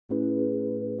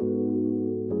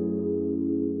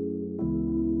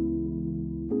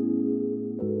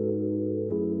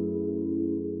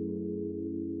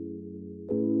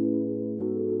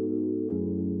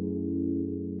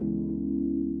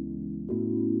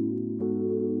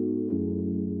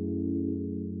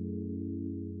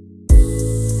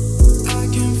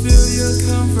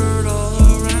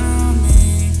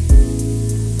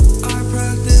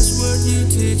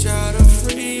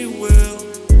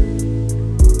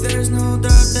There's no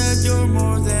doubt that you're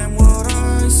more than what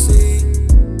I see.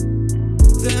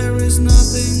 There is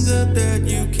nothing good that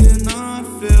you cannot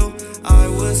feel. I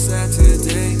was sad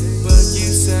today, but you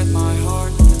set my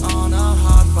heart on a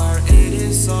hot fire. It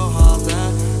is so hot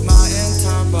that my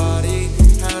entire body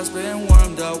has been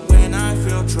warmed up when I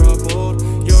feel troubled.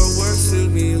 Your words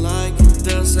soothe me like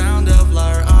the sound of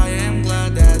lyre. I am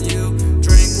glad that you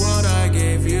drink what I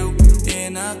gave you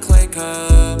in a clay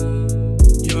cup.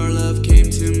 Your love came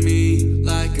to me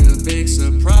like a big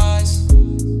surprise.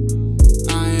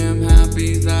 I am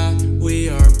happy that we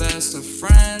are best of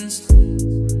friends.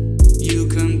 You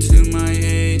come to my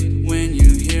aid when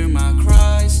you hear my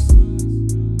cries.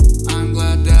 I'm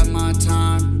glad that my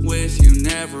time with you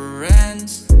never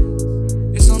ends.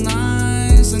 It's so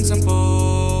nice and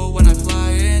simple when I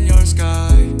fly in your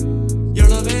sky. Your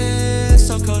love is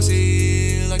so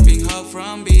cozy, like being hugged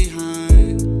from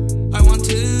behind. I want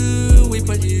to weep,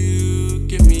 but you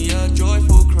give me a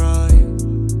joyful cry.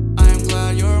 I am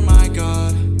glad you're my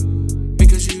God,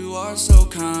 because you are so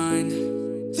kind.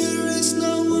 There is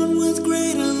no one with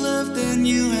greater love than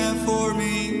you have for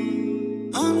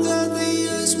me. I'm glad the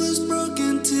ice was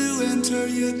broken to enter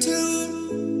your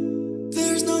tomb.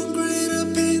 There's no greater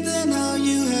pain than how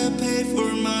you have paid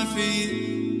for my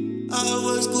feet. I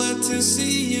was glad to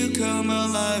see you come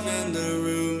alive in the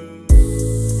room.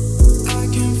 I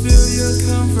can feel your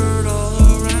comfort all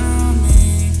around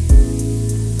me.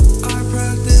 I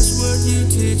practice what you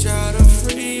teach out of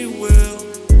free will.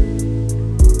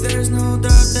 There's no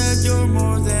doubt that you're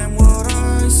more than what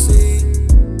I see.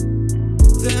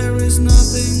 There is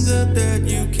nothing good that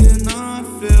you cannot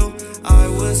feel. I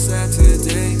was sad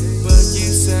today, but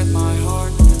you set my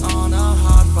heart on a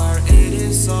hot fire. It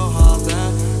is so hot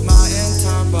that my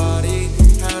entire body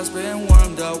has been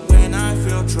warmed up when I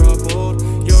feel troubled.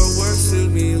 Your words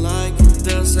soothe me like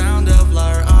the sound of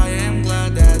lyre. I am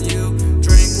glad that you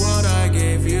drink what I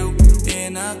gave you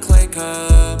in a clay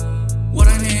cup. What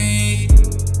I need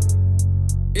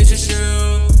is just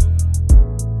you.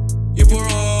 You pour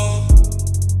all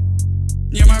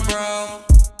near my brow.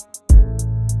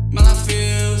 My life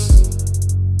feels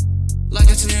like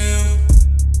it's new.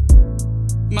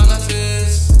 My life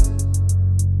is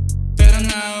better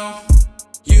now.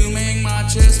 You make my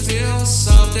chest feel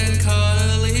soft and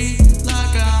cuddly,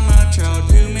 like I'm a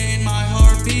child. You made my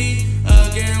heart beat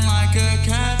again like a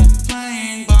cat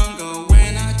playing bongo.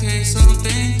 When I taste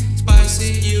something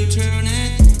spicy, you turn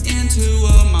it into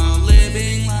a mild.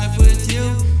 Living life with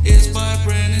you is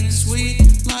vibrant and sweet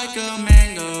like a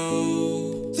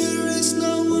mango. There is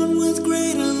no one with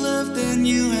greater love than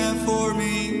you have for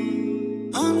me.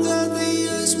 I'm glad the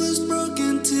ice was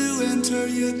broken to enter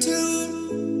your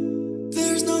tomb.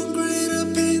 There's no greater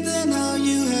pain than how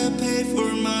you have paid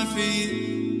for my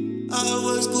feet. I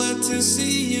was glad to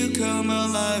see you come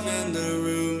alive in the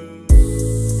room.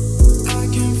 I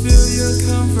can feel your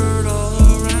comfort all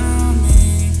around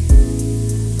me.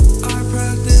 I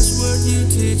practice what you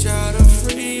teach out of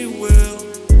free will.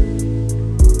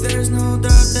 There's no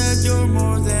doubt that you're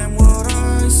more than what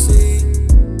I see.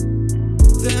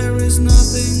 There is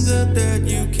nothing good that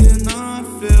you cannot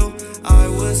feel. I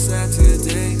was sad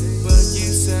today, but you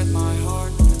set my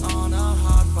heart on a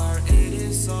hot fire. It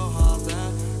is so hot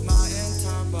that my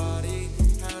entire body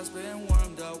has been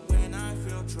warmed up when I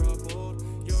feel trouble.